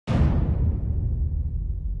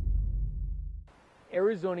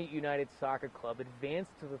Arizona United Soccer Club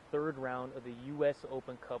advanced to the third round of the U.S.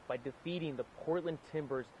 Open Cup by defeating the Portland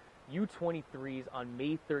Timbers U23s on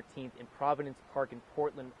May 13th in Providence Park in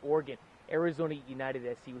Portland, Oregon. Arizona United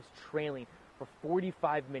SC was trailing for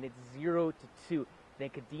 45 minutes, 0-2. Then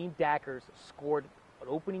Kadeem Dacres scored an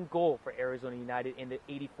opening goal for Arizona United in the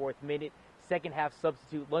 84th minute. Second half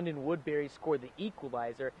substitute London Woodberry scored the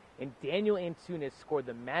equalizer, and Daniel Antunes scored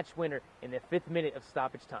the match winner in the 5th minute of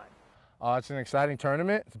stoppage time. It's an exciting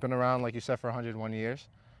tournament. It's been around, like you said, for 101 years,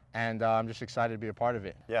 and I'm just excited to be a part of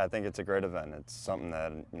it. Yeah, I think it's a great event. It's something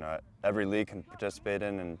that every league can participate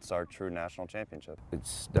in, and it's our true national championship.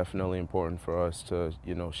 It's definitely important for us to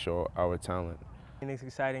show our talent. And it's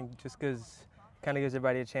exciting just because it kind of gives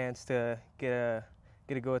everybody a chance to get a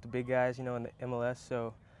go at the big guys, in the MLS.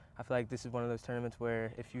 So I feel like this is one of those tournaments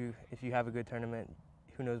where if you have a good tournament,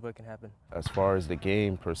 who knows what can happen. As far as the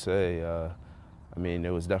game per se,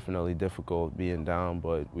 it was definitely difficult being down,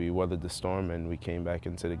 but we weathered the storm and we came back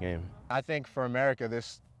into the game. I think for America,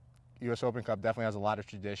 this U.S. Open Cup definitely has a lot of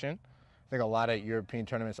tradition. I think a lot of European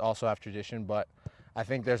tournaments also have tradition, but I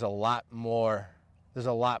think there's a lot more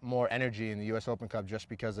energy in the U.S. Open Cup just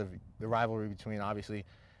because of the rivalry between, obviously,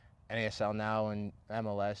 NASL now and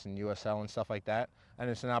MLS and USL and stuff like that. And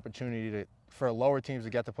it's an opportunity for lower teams to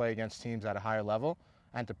get to play against teams at a higher level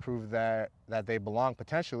and to prove that they belong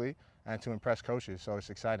potentially and to impress coaches. So it's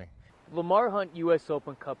exciting. Lamar Hunt U.S.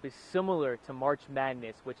 Open Cup is similar to March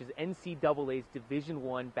Madness, which is NCAA's Division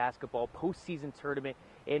I basketball postseason tournament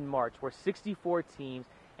in March, where 64 teams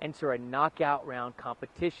enter a knockout round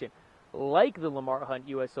competition. Like the Lamar Hunt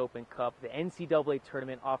U.S. Open Cup, the NCAA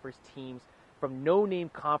tournament offers teams from no-name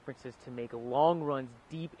conferences to make long runs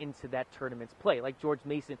deep into that tournament's play. Like George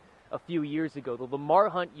Mason a few years ago, the Lamar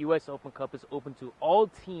Hunt U.S. Open Cup is open to all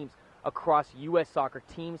teams across U.S. soccer.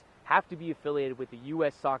 Teams have to be affiliated with the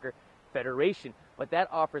U.S. Soccer Federation, but that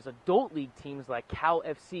offers adult league teams like Cal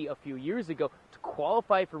FC a few years ago to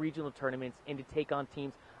qualify for regional tournaments and to take on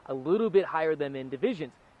teams a little bit higher than in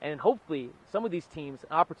divisions. And hopefully some of these teams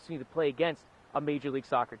an opportunity to play against a Major League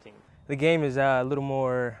Soccer team. The game is a little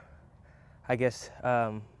more,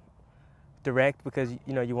 direct because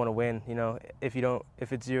you want to win. If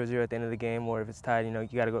it's 0-0 at the end of the game, or if it's tied,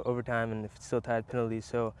 you got to go overtime, and if it's still tied, penalties.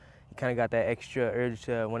 So you kind of got that extra urge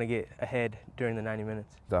to want to get ahead during the 90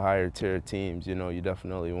 minutes. The higher tier teams, you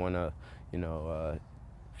definitely want to,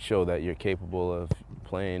 show that you're capable of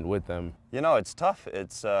playing with them. It's tough.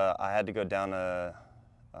 It's I had to go down to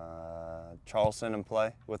Charleston and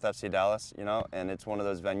play with FC Dallas, and it's one of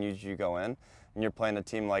those venues you go in and you're playing a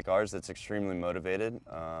team like ours that's extremely motivated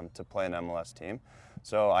to play an MLS team.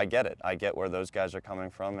 So I get it. I get where those guys are coming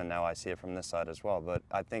from, and now I see it from this side as well. But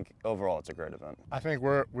I think overall it's a great event. I think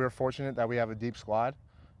we're fortunate that we have a deep squad.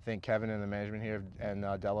 I think Kevin and the management here and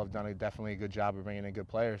Dello have done definitely a good job of bringing in good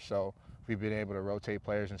players. So we've been able to rotate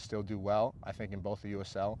players and still do well, I think, in both the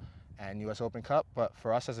USL and U.S. Open Cup. But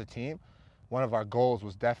for us as a team, one of our goals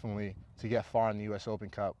was definitely to get far in the U.S. Open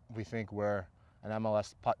Cup. We think we're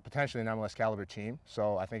potentially an MLS caliber team.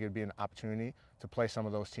 So I think it'd be an opportunity to play some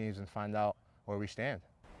of those teams and find out where we stand.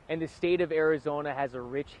 And the state of Arizona has a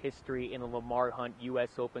rich history in the Lamar Hunt U.S.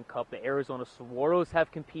 Open Cup. The Arizona Saguaros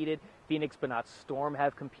have competed, Phoenix Banat Storm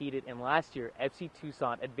have competed, and last year FC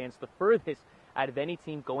Tucson advanced the furthest out of any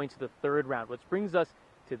team going to the third round, which brings us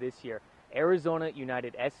to this year. Arizona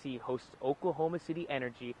United SC hosts Oklahoma City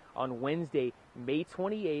Energy on Wednesday, May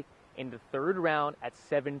 28th in the third round at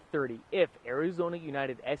 7:30. If Arizona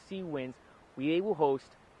United SC wins, they will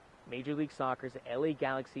host Major League Soccer's LA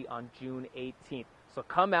Galaxy on June 18th. So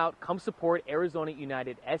come out, come support Arizona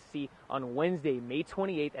United SC on Wednesday, May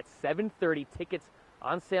 28th at 7:30. Tickets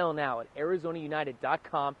on sale now at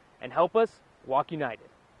ArizonaUnited.com, and help us walk united.